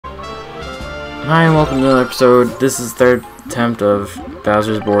Hi and welcome to another episode. This is the third attempt of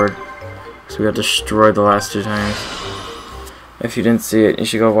Bowser's Board. So we got destroyed the last two times. If you didn't see it, you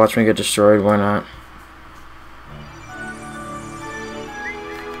should go watch me get destroyed. Why not?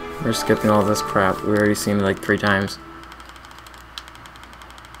 We're skipping all this crap. We already seen it like 3 times.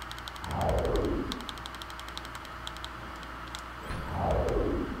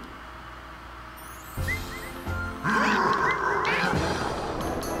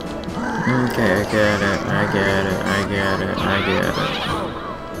 Okay, I get it, I get it, I get it, I get it.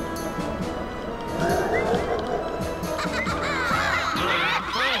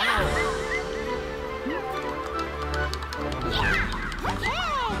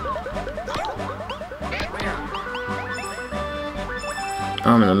 Oh,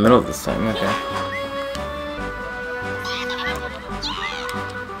 I'm in the middle of this time, okay.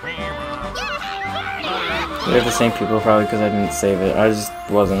 We have the same people probably because I didn't save it. I just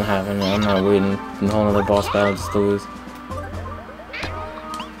wasn't having it. I'm not waiting in a whole other boss battle just to lose.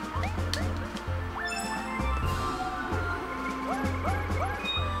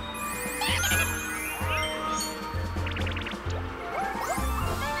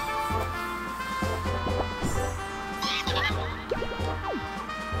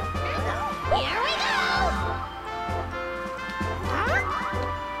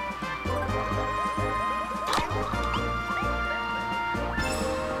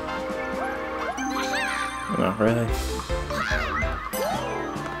 Not really.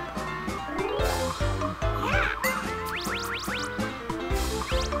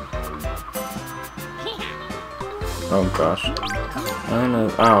 Oh gosh. I don't know.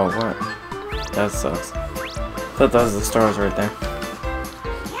 Oh, what? That sucks. I thought that was the stars right there.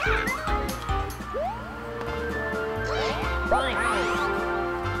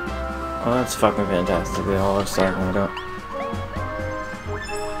 Oh, that's fucking fantastic. They all are starting right up.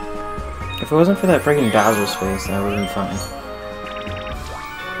 If it wasn't for that freaking Bowser's face, that would have been fine.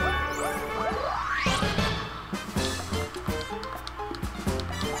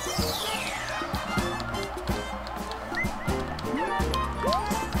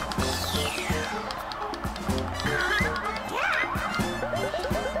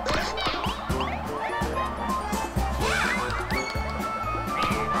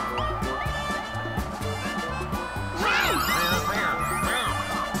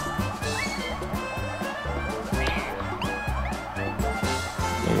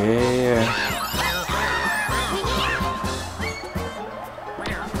 Yeah.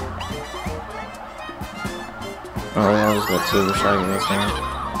 Oh, I was about to shaggy this now.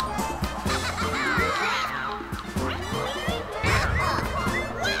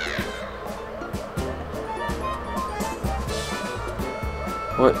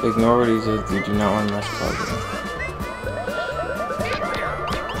 What? Ignore what he says. You do not want to mess with it.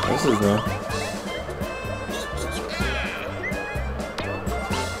 This is new.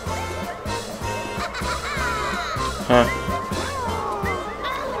 Huh.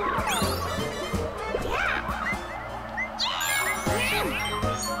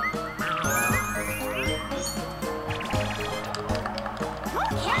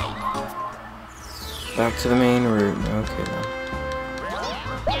 Back to the main route. Okay then.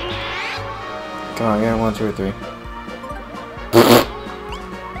 Come on, get 1, 2, or 3.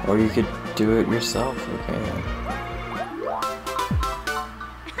 Or you could do it yourself. Okay then.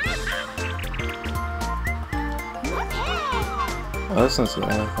 Oh, this one's good. I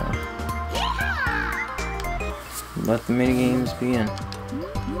like that. Let the minigames begin.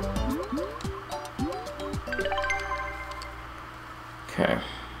 Okay.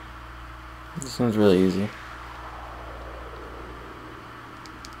 This one's really easy.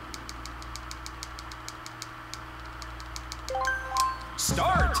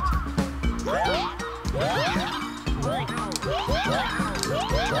 Start!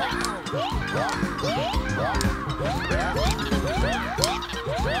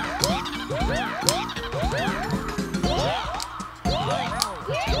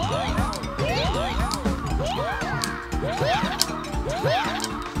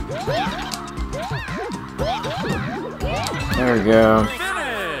 There we go.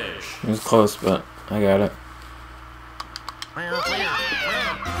 Finish! It was close, but I got it.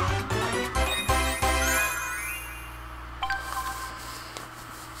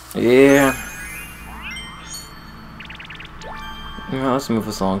 Yeah. Yeah, let's move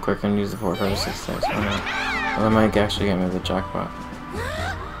this along quick and use the 4, 5, 6 times. Why not? Well, that might actually get me the jackpot.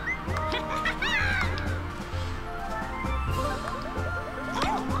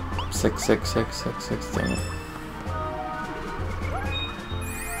 6, 6, 6, 6, 6, dang it.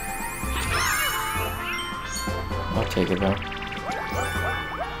 I'll take it though.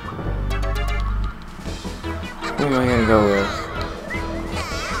 am I gonna go with?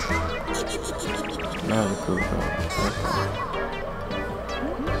 Not a Koopa.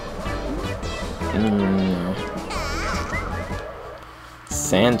 No.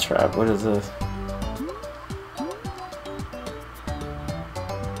 Sand trap, what is this?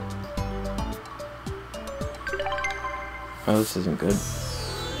 Oh, this isn't good.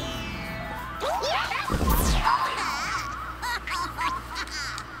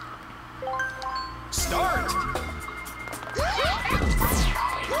 Start!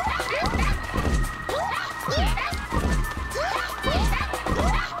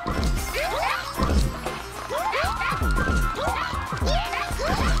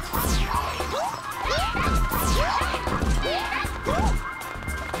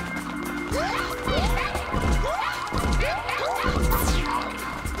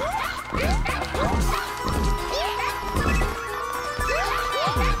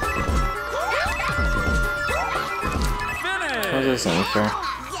 How's this unfair?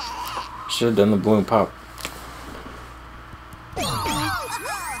 Should have done the balloon pop.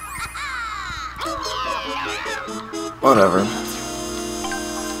 Whatever.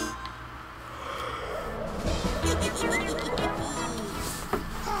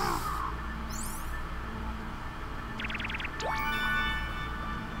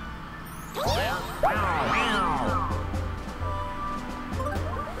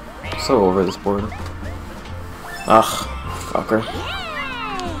 So over this board. Ugh, fucker.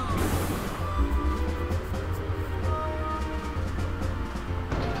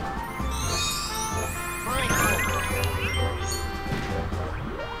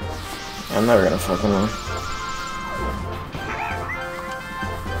 I'm never gonna fucking win.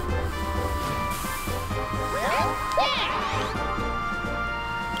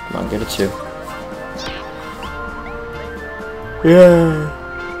 Come on, get a 2. Yeah.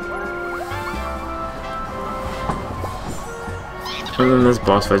 Other than this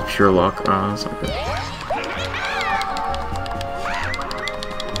boss fight's pure luck. Oh, that's not good.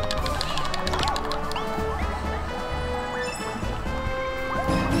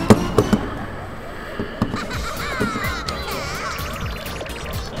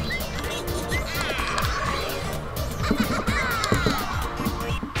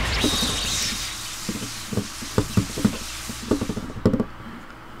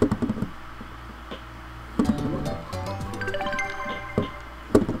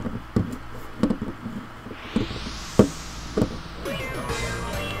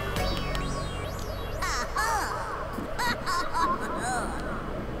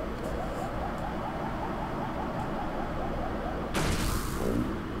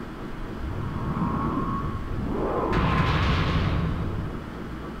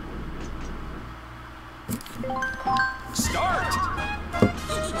 Start!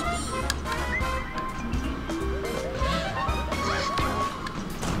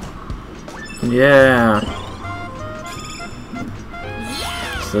 Yeah.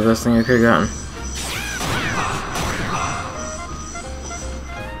 It's the best thing I could have gotten.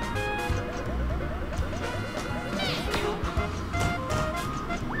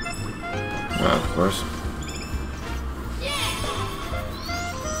 Oh, of course.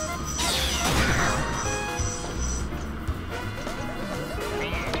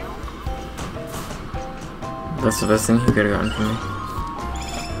 That's the best thing he could have gotten from me.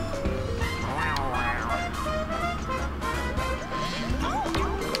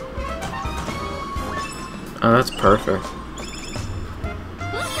 Oh, that's perfect.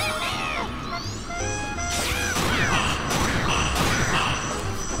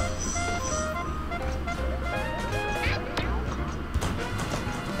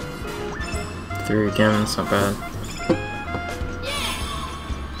 Three again, that's not bad.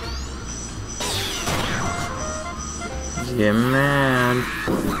 Get mad.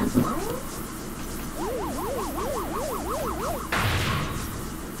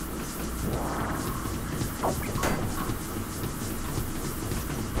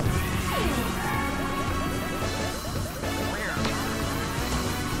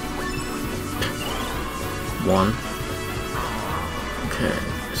 One. Okay,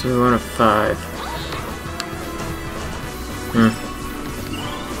 so we want a 5.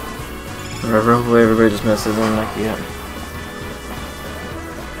 Whatever, hopefully everybody just messes in like you.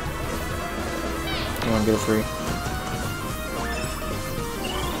 Come on, get a 3.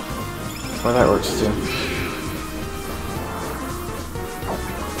 Well, that works too.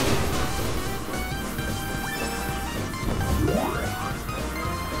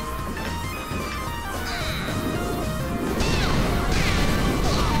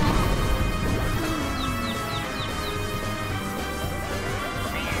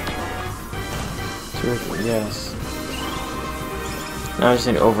 Yes. Now I just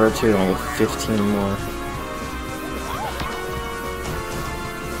need over 2 and I get 15 more.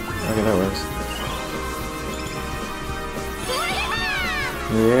 Okay, that works.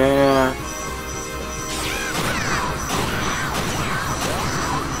 Yeah.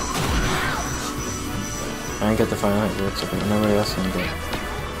 I didn't get the final hit, it's okay. Nobody else can get it.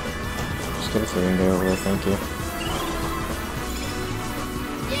 Just get a 3 and get over there, thank you.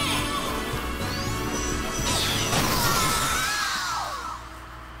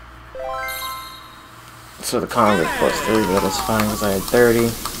 So the con with +3, but that's fine because I had 30.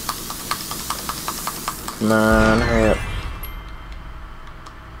 Come on, hurry up.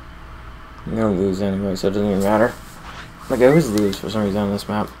 I'm gonna lose anyway, so it doesn't even matter. Like, I always lose for some reason on this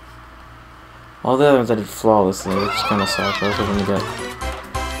map. All the other ones I did flawlessly, which kind of sucks. I was hoping to get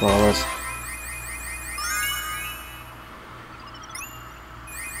flawless.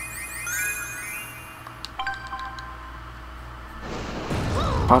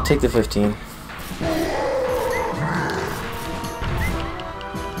 I'll take the 15.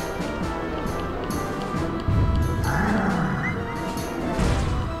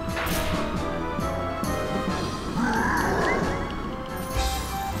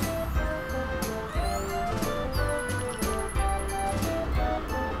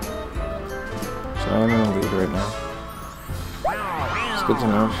 So I'm in the lead right now. It's good to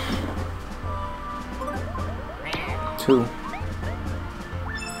know. 2.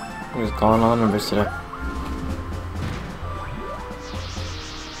 I'm just calling all the numbers today.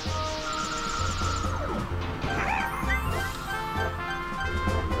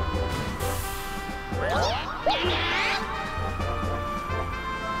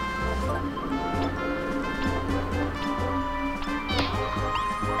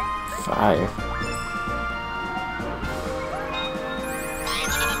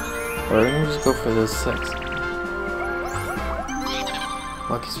 Or let me just go for the 6.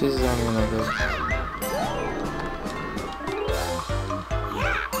 Lucky spaces aren't even that good.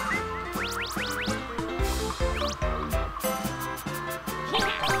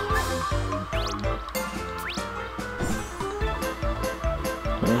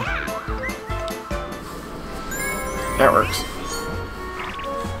 Yeah. That works.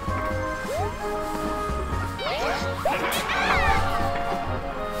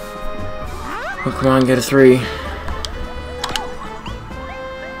 Oh, come on, get a 3.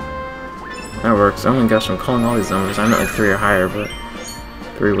 That works. Oh my gosh, I'm calling all these numbers. I'm not like 3 or higher, but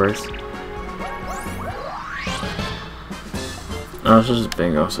 3 works. Oh, this is just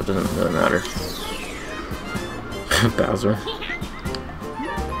bingo, so it doesn't really matter. Bowser.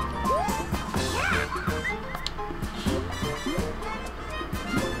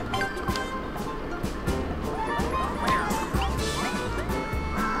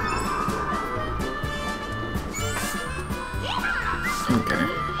 Okay.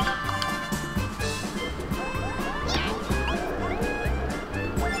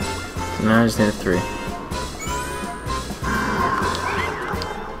 So now I just need a 3.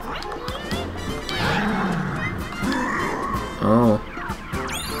 Oh.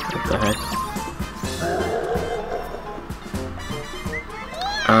 What the heck?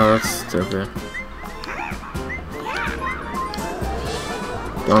 Oh, that's stupid.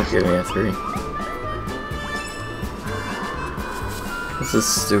 Don't give me a 3. This is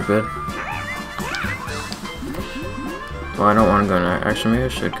stupid. Well, I don't want to go next. Actually, maybe I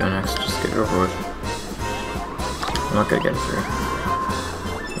should go next. Just get it over with. I'm not gonna get a 3.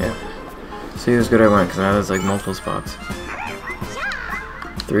 Yeah. See how good I went, because now there's like multiple spots.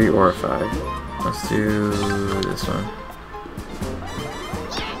 3 or 5. Let's do this one.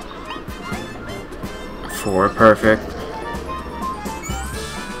 4, perfect.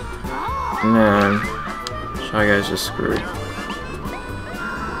 And then Shy Guy's just screwed.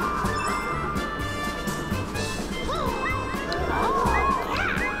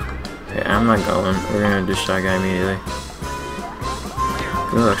 Okay, I'm not going. We're gonna do Shy Guy immediately.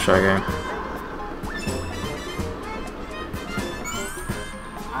 Good luck, Shy Guy.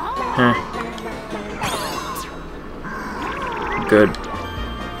 Huh. Good.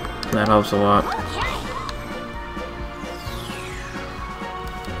 That helps a lot.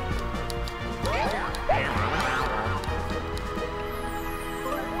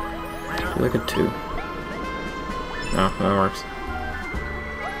 Look at 2. Oh, that works.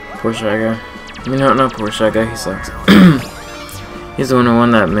 Poor Shy Guy. You know, not poor Shy Guy, he sucks. He's the one who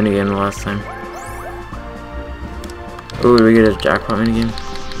won that minigame the last time. Ooh, did we get a jackpot minigame?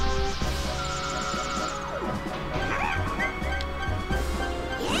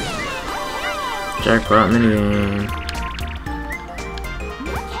 Jackpot minigame.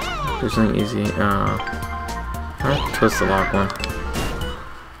 Do something easy. I'll twist the lock one.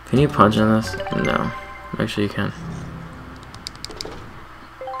 Can you punch in this? No. Actually, you can.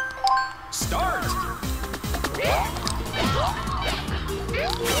 Start.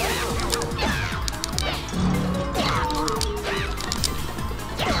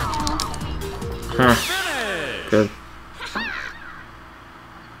 Huh. Good.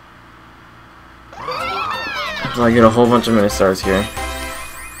 So I get a whole bunch of mini stars here.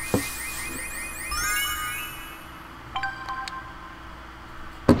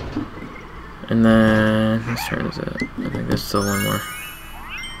 And then, whose turn is it? I think there's still one more.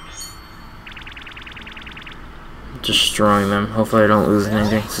 Destroying them. Hopefully I don't lose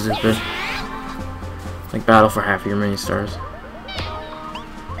anything stupid. Like battle for half of your mini stars.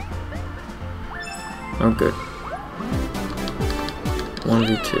 Oh good.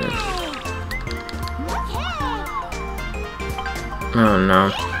 1v2. Oh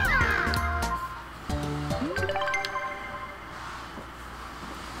no.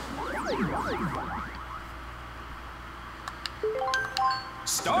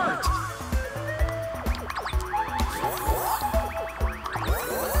 Start.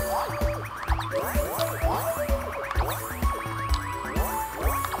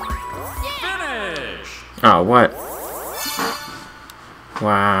 Finish. Oh, what?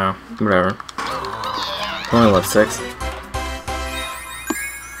 Wow. Whatever. Only what, 6?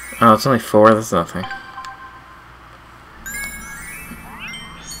 Oh, it's only 4? That's nothing.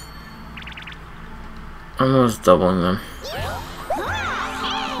 Almost doubling them.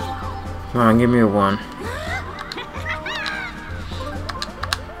 Come on, give me a 1.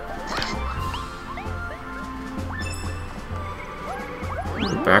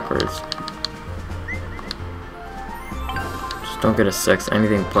 Backwards. Just don't get a 6.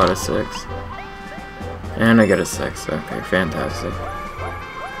 Anything but a 6. And I get a 6. Okay, fantastic.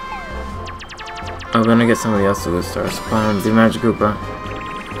 I'm gonna get somebody else to lose stars. Come on, be Magikoopa.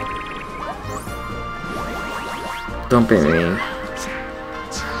 Don't be mean.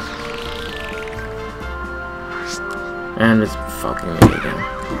 And it's fucking me again.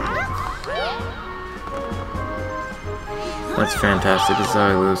 That's fantastic. This is how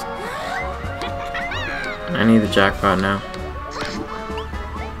I lose. I need the jackpot now.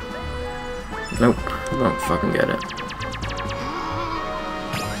 Nope. I don't fucking get it.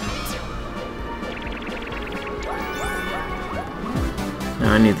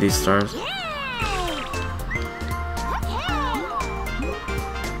 Now I need these stars.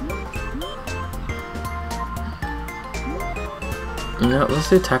 You know, let's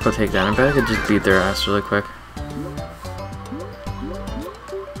do tackle takedown. I bet I could just beat their ass really quick.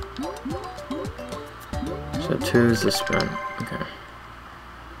 So 2 is the sprint. Okay.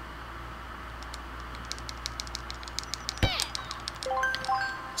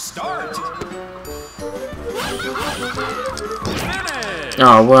 Start.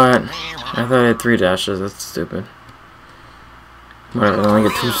 Oh, what? I thought I had 3 dashes. That's stupid. Whatever, I only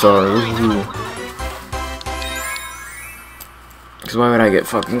get 2 stars. Because why would I get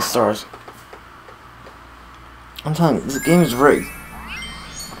fucking stars? I'm telling you, this game is rigged.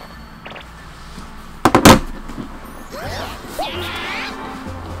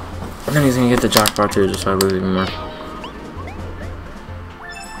 And then he's gonna get the jackpot too, just so I lose even more.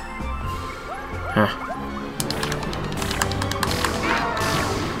 Huh.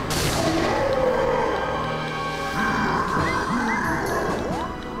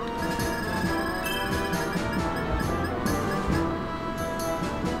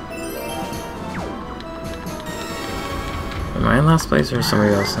 Am I in last place or is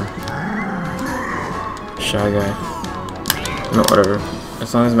somebody else in? Shy guy. No, whatever.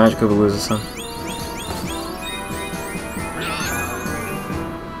 As long as Magikoopa loses some.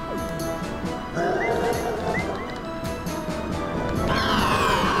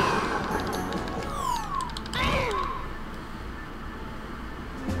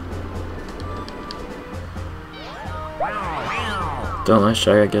 Don't let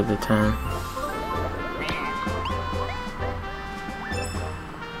Shy Guy get the 10.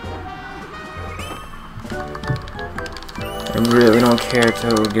 I really don't care to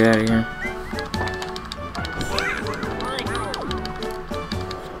get out of here.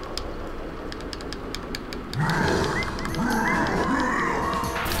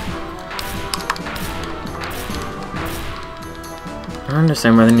 I don't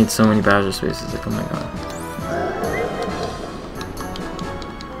understand why they need so many Badger spaces. Like, oh my god.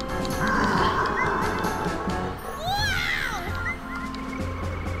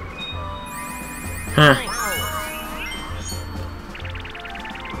 Huh.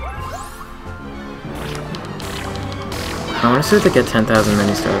 I want to see what they get 10,000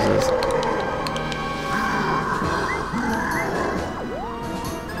 mini stars is.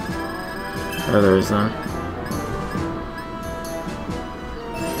 Oh, there is none.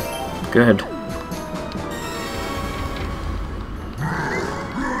 Good.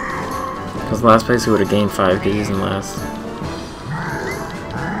 Because last place we would have gained 5 Ks in last.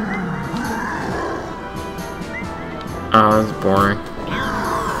 Oh, that's boring.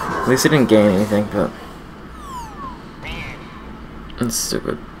 At least I didn't gain anything, but that's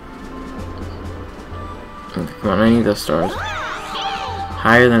stupid. Okay, come on, I need those stars.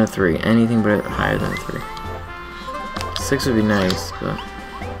 Higher than a 3. Anything but higher than a 3. 6 would be nice, but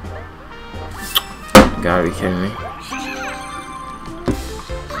you gotta be kidding me.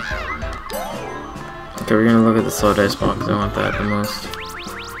 Okay, we're gonna look at the slow dice box. I want that the most.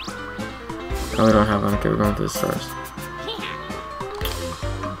 Oh, we don't have one. Okay, we're going for the stars.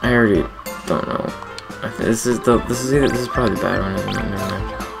 I already don't know. This is probably the bad one, isn't it? Never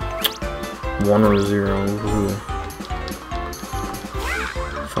mind. 1 or 0. Woohoo.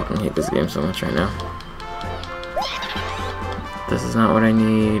 I fucking hate this game so much right now. This is not what I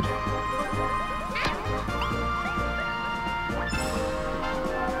need.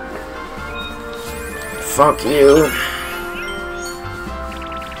 Fuck you.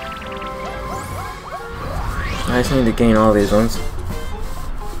 I just need to gain all these ones.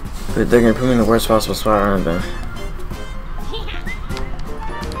 But they're gonna put me in the worst possible spot, aren't they?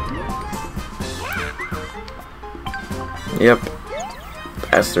 Yep.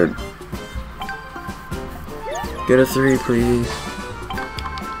 Bastard. Get a 3, please.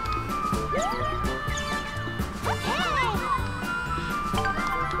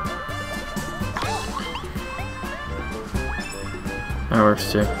 That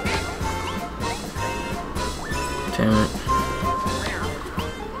works too. Damn it.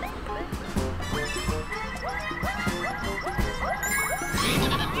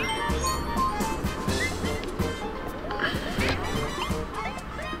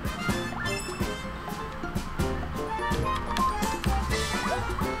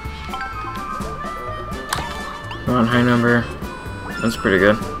 Come on, high number. That's pretty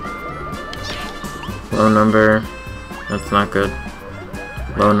good. Low number. That's not good.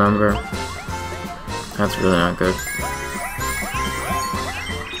 Low number. That's really not good.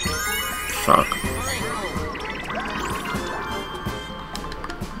 Fuck.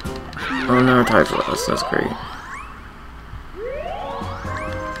 Oh no, tied for us. That's great.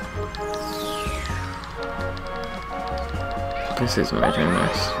 This is my turn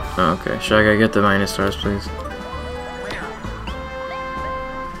next. Oh, okay. Should I get the minus stars, please?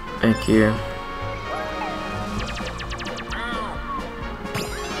 Thank you.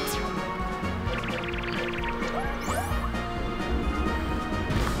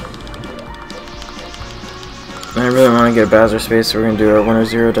 I really want to get Bowser space, so we're going to do our 1 or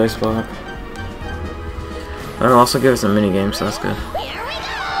 0 dice block. That'll also give us a mini game, so that's good.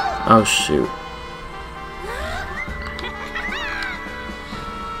 Oh shoot.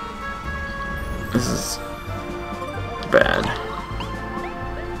 This is bad.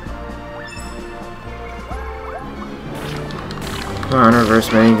 Come on,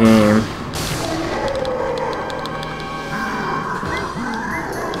 reverse mini game.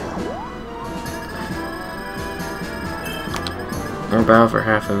 More battle for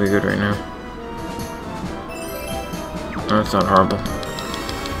half would be good right now. Oh, it's not horrible.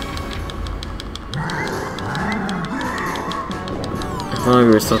 If only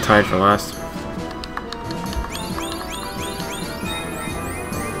we were still tied for last.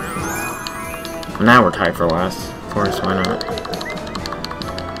 Now we're tied for last. Of course, why not?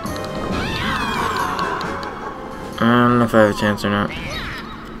 I don't know if I have a chance or not.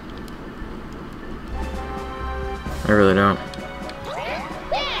 I really don't.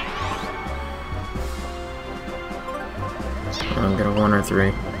 I'm gonna 1 or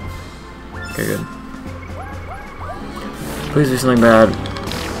 3. Okay, good. Please do something bad.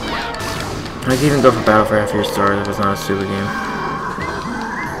 I can even go for battle for half your stars if it's not a stupid game.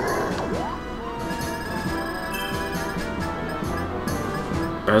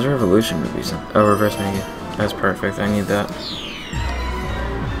 Bowser Revolution would be some. Oh, reverse menu. That's perfect. I need that.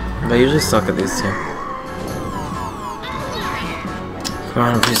 But I usually suck at these two. Come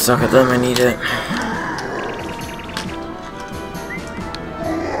on, if you suck at them, I need it.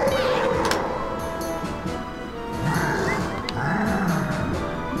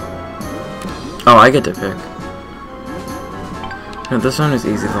 Oh, I get to pick. No, this one was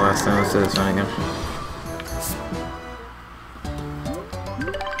easy the last time. Let's do this one again.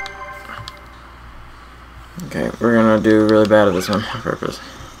 Okay, we're gonna do really bad at this one on purpose.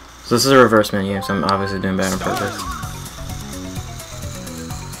 So this is a reverse menu, so I'm obviously doing bad on purpose.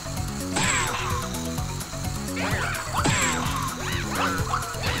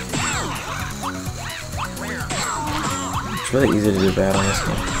 It's really easy to do bad on this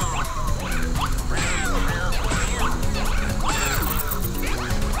game.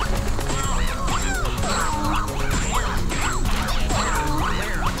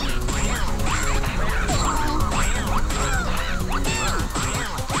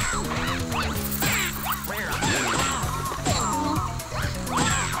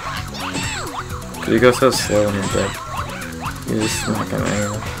 You go so slow in your deck. You're just not gonna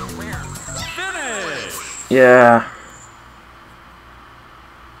anyway. Yeah.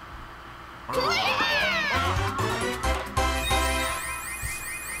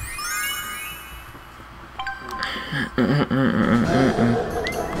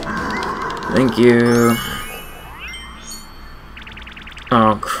 Thank you.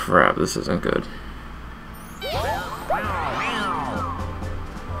 Oh crap, this isn't good.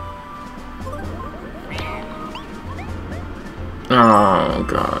 Oh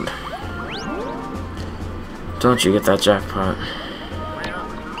god. Don't you get that jackpot.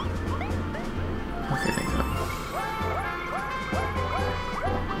 Okay, thank God.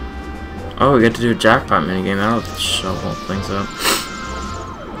 Oh, we get to do a jackpot minigame. That'll shovel things up.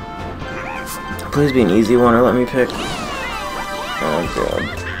 Please be an easy one or let me pick. Oh god.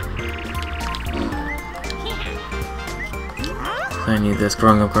 I need this.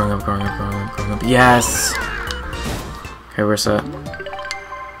 Growing up. Yes! Okay, we're set.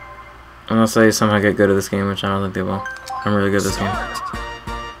 Unless they somehow get good at this game, which I don't think they will. I'm really good at this game.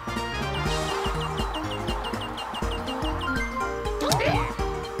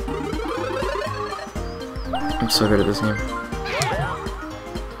 I'm so good at this game.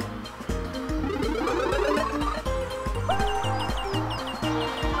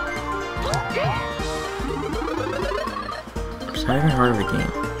 It's not even hard of a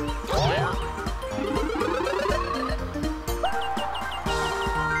game.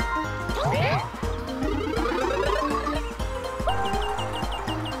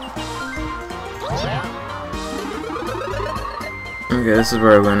 Okay, this is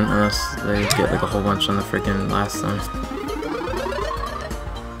where I win, unless they get like a whole bunch on the freaking last one.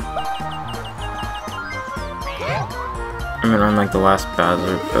 I mean, on like the last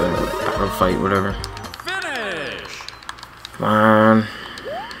battle fight, whatever. Finish. Come on.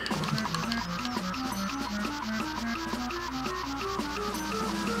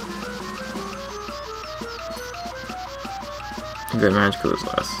 Good, magical is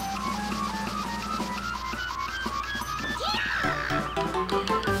last.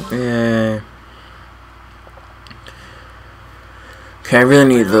 Yay. Okay, I really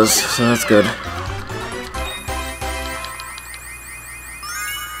need those, so that's good.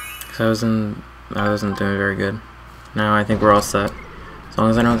 Cause I wasn't doing very good. Now I think we're all set. As long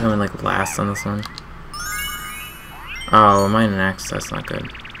as I don't come in like last on this one. Oh, am I next? That's not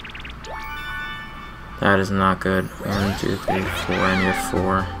good. That is not good. 1, 2, 3, 4, and you're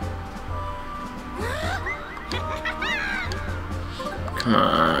 4. Come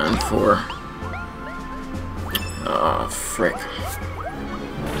on, 4. Oh, frick.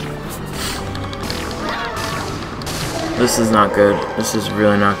 This is not good. This is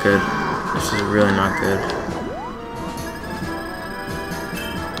really not good. This is really not good.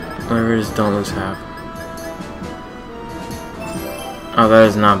 Whatever it is, don't lose half. Oh, that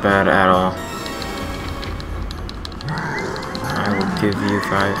is not bad at all. I will give you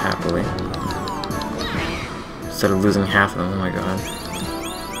 5 happily. Instead of losing half of them, oh my god.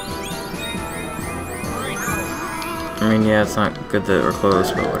 I mean, yeah, it's not good that we're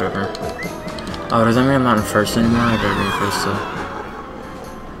close, but whatever. Oh, does that mean I'm not in first anymore? I better be in first still.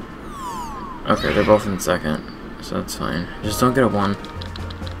 Okay, they're both in second, so that's fine. Just don't get a 1.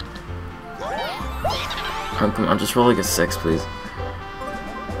 Oh, come on, just roll like a 6, please.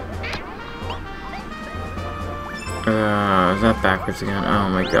 Is that backwards again? Oh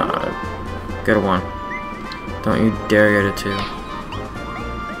my god. Get a 1. Don't you dare get a 2.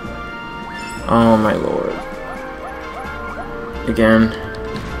 Oh my lord. Again.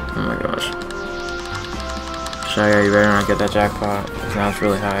 Oh my gosh. Shy Guy, you better not get that jackpot, because now it's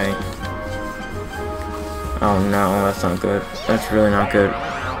really high. Oh no, that's not good. That's really not good.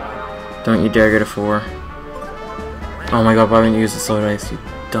 Don't you dare get a 4. Oh my god, why didn't you use the slow dice, you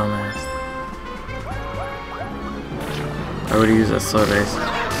dumbass. I would have used that slow dice.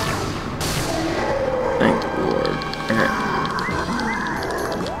 Thank the Lord. Okay.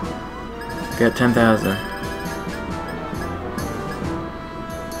 Get 10,000.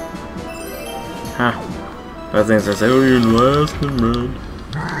 Ha. Bad things I say, oh, you're last and run.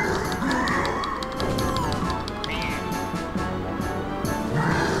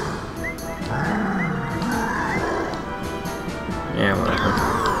 Yeah, whatever.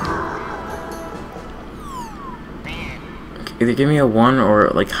 Either give me a 1 or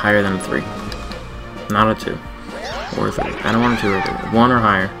like higher than a 3. Not a 2. Or a 3. I don't want a 2 or a 3. 1 or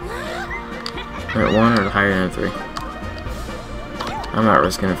higher. Or 1 or higher than a 3. I'm not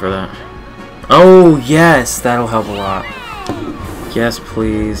risking it for that. Oh, yes! That'll help a lot. Yes,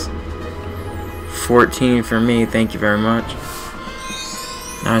 please. 14 for me. Thank you very much.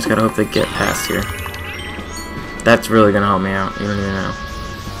 Now I just gotta hope they get past here. That's really gonna help me out. You don't even know.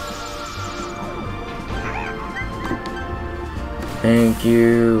 Thank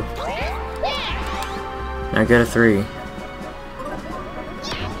you. I get a 3.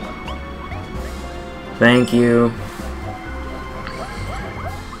 Thank you.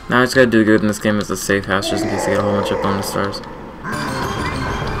 Now I just gotta do good in this game as a safe house just in case I get a whole bunch of bonus stars.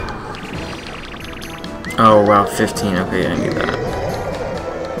 Oh wow, 15. Okay, I need that.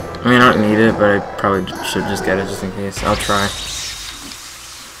 I mean, I don't need it, but I probably should just get it just in case. I'll try.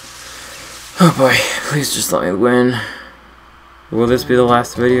 Oh boy, please just let me win. Will this be the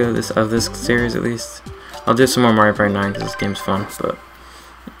last video of this series at least? I'll do some more Mario Party 9 because this game's fun, but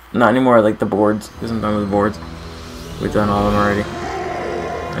not anymore like the boards, because I'm done with the boards. We've done all of them already.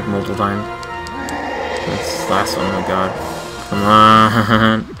 Like multiple times. This last one, oh my god. Come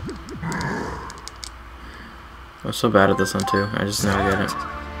on. I'm so bad at this one too. I just never get it.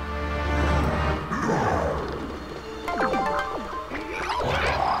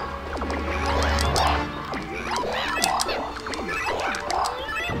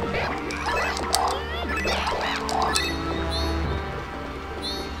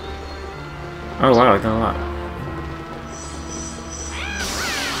 Oh wow, I got a lot.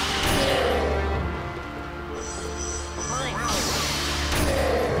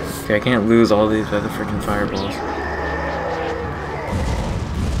 Okay, I can't lose all these by the freaking fireballs.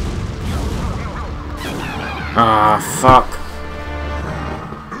 Ah, fuck.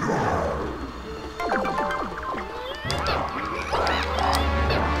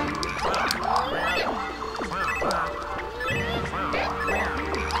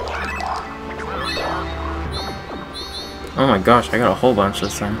 Oh my gosh, I got a whole bunch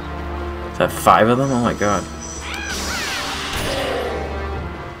this time. Is that 5 of them? Oh my god.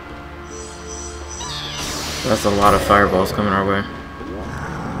 That's a lot of fireballs coming our way.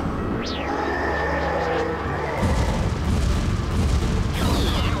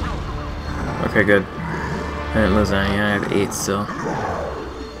 Okay, good. I didn't lose any. I have 8 still.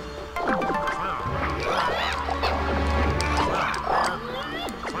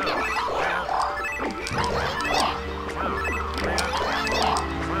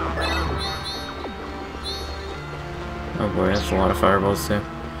 Oh boy, that's a lot of fireballs too.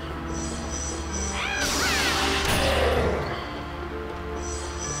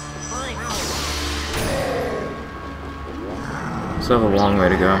 Still have a long way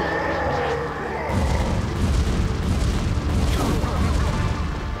to go.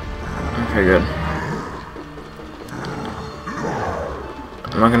 Okay, good.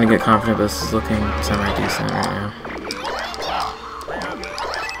 I'm not gonna get confident, but this is looking semi-decent right now.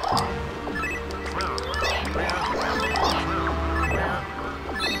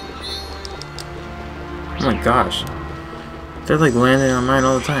 Oh my gosh. They're like landing on mine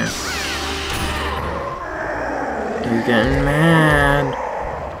all the time. You're getting mad.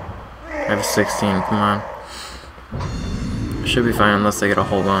 I have a 16, come on. Should be fine unless they get a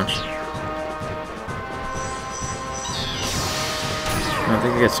whole bunch. I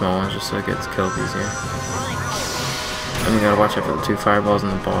think you get small ones just so it gets killed easier. And we gotta watch out for the 2 fireballs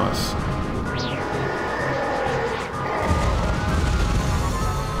and the boss.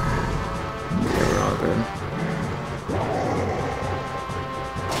 Okay, we're all good.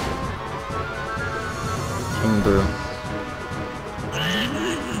 King Boo.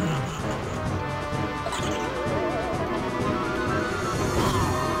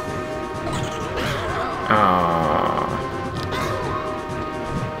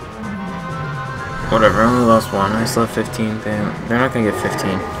 Whatever, I only lost 1. I still have 15. They're not gonna get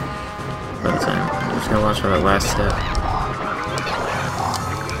 15 by the time. I'm just gonna watch for that last step.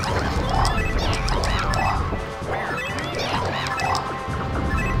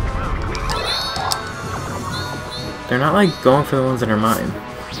 They're not like going for the ones that are mine.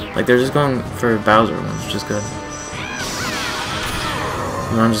 Like they're just going for Bowser ones, which is good.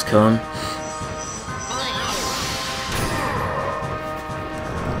 Come on, just kill him.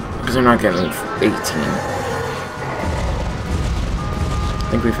 Because they're not getting 18. I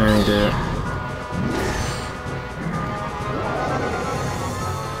think we finally did it.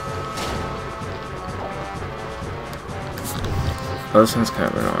 Oh, this one's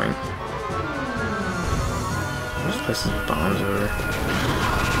kind of annoying. This place is bombs over.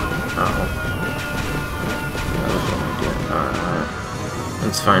 Oh. That was a good idea.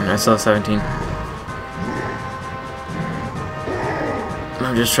 That's fine. I still have 17.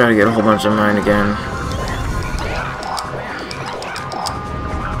 I'm just trying to get a whole bunch of mine again.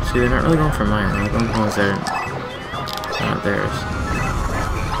 See, they're not really going for mine. They're going for ones that are not theirs.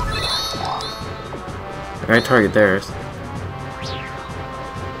 If I target theirs,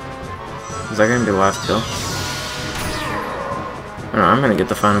 is that gonna be the last kill? Oh, no, I'm gonna get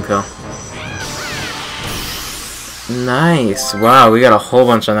the final kill. Nice! Wow, we got a whole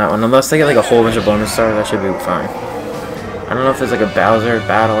bunch on that one. Unless they get like a whole bunch of bonus stars, that should be fine. I don't know if there's like a Bowser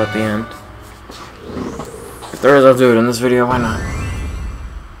battle at the end. If there is, I'll do it in this video. Why not?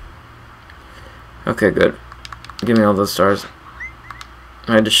 Okay, good. Give me all those stars.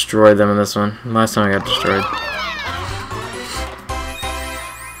 I destroyed them in this one. Last time I got destroyed.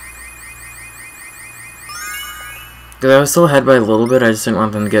 Because I was still ahead by a little bit. I just didn't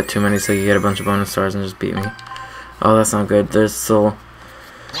want them to get too many so you get a bunch of bonus stars and just beat me. Oh, that's not good. There's still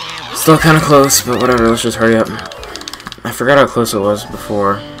kind of close, but whatever. Let's just hurry up. I forgot how close it was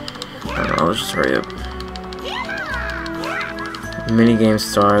before. I don't know. Let's just hurry up. Minigame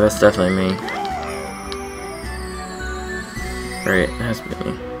star. That's definitely me. Right, it has to be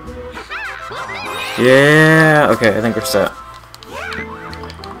me. Yeah! Okay, I think we're set.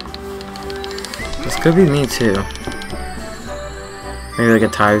 This could be me too. Maybe like a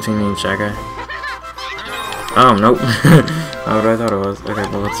tie between me and Shy Guy. Oh, nope. Oh, what I thought it was. Okay,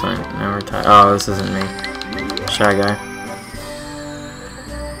 well, that's fine. Now we're tied. Oh, this isn't me. Shy Guy.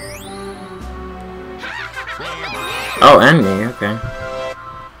 Oh, and me, okay.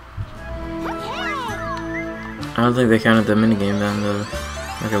 I don't think they counted the minigame then, though.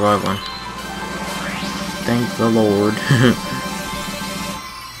 Okay, well, I won. Thank the Lord.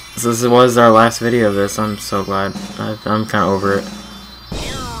 So this was our last video of this. I'm so glad. I'm kind of over it.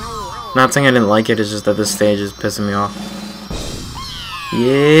 Not saying I didn't like it, it's just that this stage is pissing me off.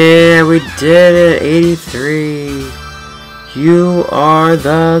 Yeah, we did it! 83! You are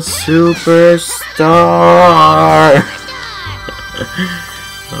the superstar!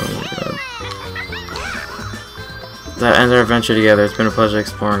 Oh my god. That ends our adventure together. It's been a pleasure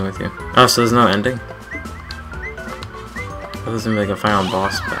exploring with you. Oh, so there's no ending? This is gonna be like a final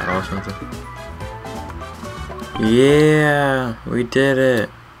boss battle or something. Yeah! We did it!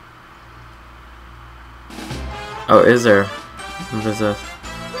 Oh, is there? What is this?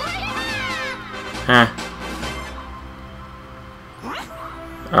 Huh.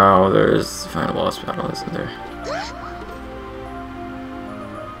 Oh, there is final boss battle, isn't there?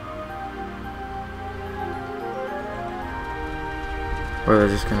 Or they're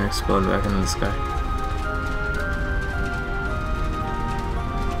just gonna explode back into the sky.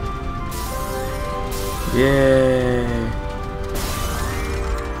 Yay!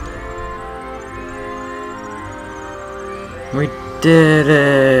 We did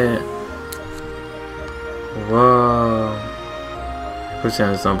it! Whoa! Who's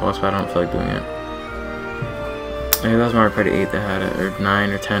saying it's not boss battle? I don't feel like doing it. Maybe that was Mario Party 8 that had it, or 9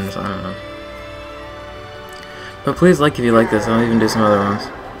 or 10, so I don't know. But please like if you like this. I'll even do some other ones.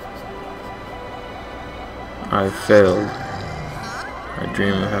 I failed. My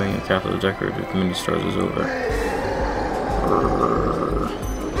dream of having a capital decorated with mini stars is over.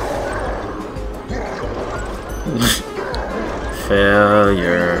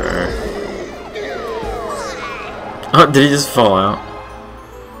 Failure. Oh, did he just fall out?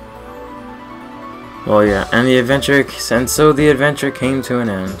 Well, yeah, and so the adventure came to an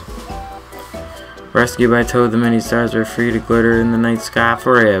end. Rescued by Toad, the mini stars are free to glitter in the night sky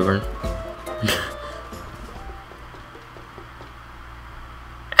forever.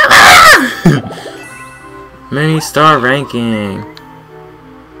 Mini star ranking.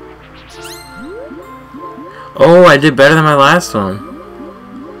 Oh, I did better than my last one.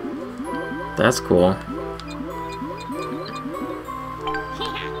 That's cool.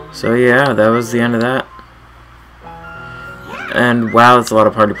 So yeah, that was the end of that. And wow, that's a lot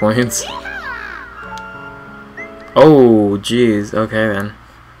of party points. Oh, jeez. Okay then.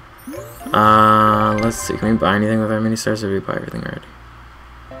 Let's see. Can we buy anything with our mini stars, or did we buy everything already?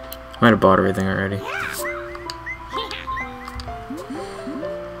 Might have bought everything already.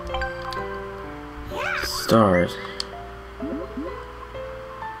 Stars.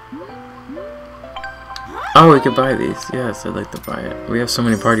 Oh, we could buy these. Yes, I'd like to buy it. We have so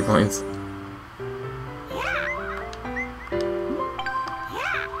many party points.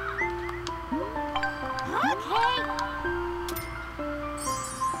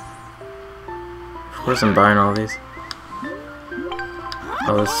 Of course I'm buying all these.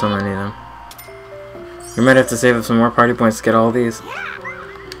 Oh, there's so many of them. We might have to save up some more party points to get all these.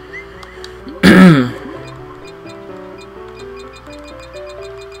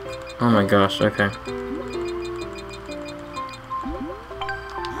 Oh my gosh, okay.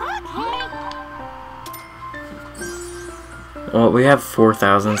 Well, we have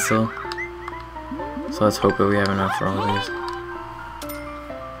 4,000 still. So let's hope that we have enough for all of these.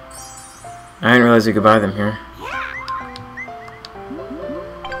 I didn't realize you could buy them here.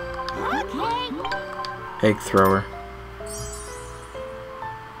 Egg thrower.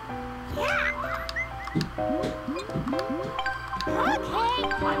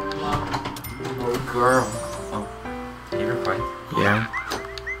 Oh, girl. Oh, are you recording? Yeah.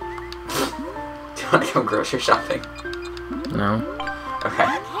 Do you want to go grocery shopping? No. Okay.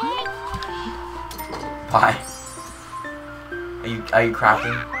 Bye. Are you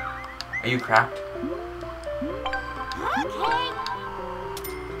crafting? Are you craft?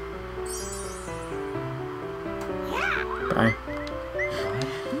 Bye.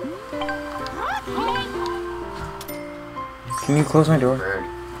 Can you close my door? Bird.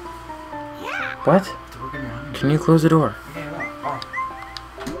 What? Can you close the door? Okay, well,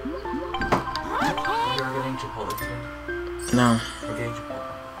 You're getting Chipotle today? No. We're getting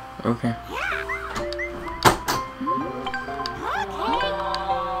Chipotle. Okay.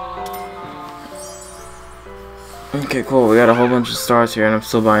 Okay, cool. We got a whole bunch of stars here, and I'm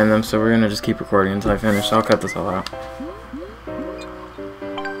still buying them, so we're gonna just keep recording until I finish. I'll cut this all out.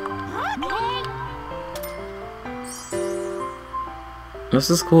 This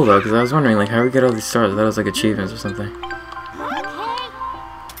is cool though, because I was wondering like how we get all these stars. I thought it was like achievements or something.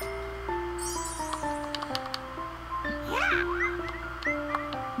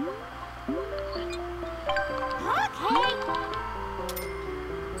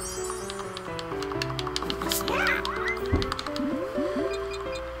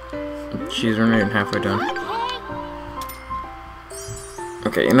 Jeez, we're not even halfway done.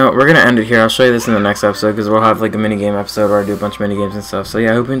 Okay, you know what, we're gonna end it here. I'll show you this in the next episode because we'll have like a mini game episode where I do a bunch of mini games and stuff. So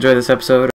yeah, I hope you enjoyed this episode.